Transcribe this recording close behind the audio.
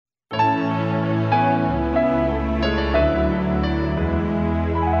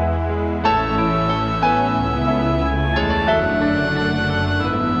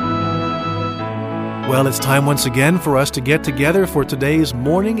Well, it's time once again for us to get together for today's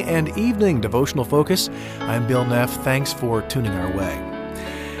morning and evening devotional focus. I'm Bill Neff. Thanks for tuning our way.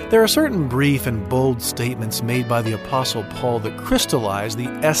 There are certain brief and bold statements made by the Apostle Paul that crystallize the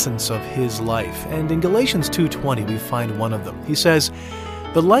essence of his life, and in Galatians 2:20 we find one of them. He says,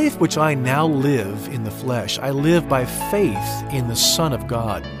 "The life which I now live in the flesh, I live by faith in the Son of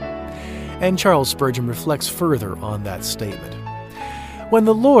God." And Charles Spurgeon reflects further on that statement. When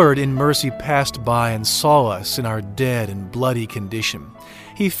the Lord in mercy passed by and saw us in our dead and bloody condition,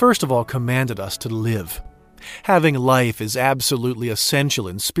 He first of all commanded us to live. Having life is absolutely essential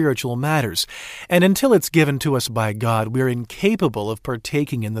in spiritual matters, and until it's given to us by God, we're incapable of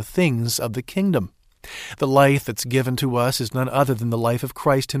partaking in the things of the kingdom. The life that's given to us is none other than the life of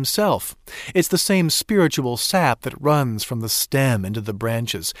Christ Himself. It's the same spiritual sap that runs from the stem into the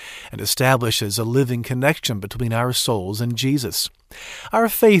branches and establishes a living connection between our souls and Jesus. Our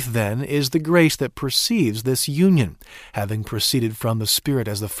faith, then, is the grace that perceives this union, having proceeded from the Spirit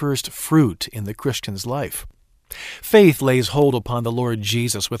as the first fruit in the Christian's life. Faith lays hold upon the Lord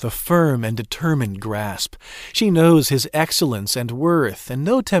Jesus with a firm and determined grasp. She knows His excellence and worth, and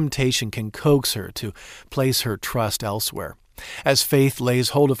no temptation can coax her to place her trust elsewhere. As faith lays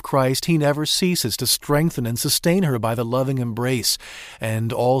hold of Christ, He never ceases to strengthen and sustain her by the loving embrace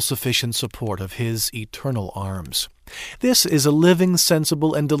and all-sufficient support of His eternal arms. This is a living,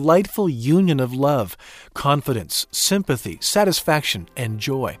 sensible, and delightful union of love, confidence, sympathy, satisfaction, and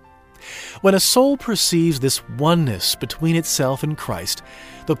joy. When a soul perceives this oneness between itself and Christ,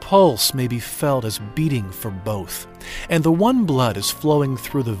 the pulse may be felt as beating for both, and the one blood is flowing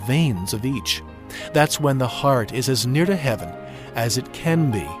through the veins of each. That's when the heart is as near to heaven as it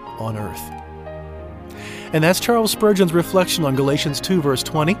can be on earth. And that's Charles Spurgeon's reflection on Galatians 2, verse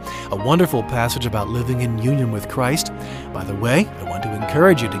 20, a wonderful passage about living in union with Christ. By the way, I want to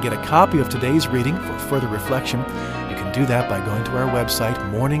encourage you to get a copy of today's reading for further reflection. You can do that by going to our website,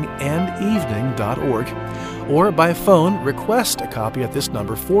 morningandevening.org, or by phone, request a copy at this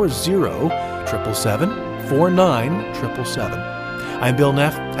number, 40777-49777. I'm Bill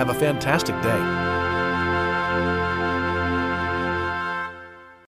Neff. Have a fantastic day.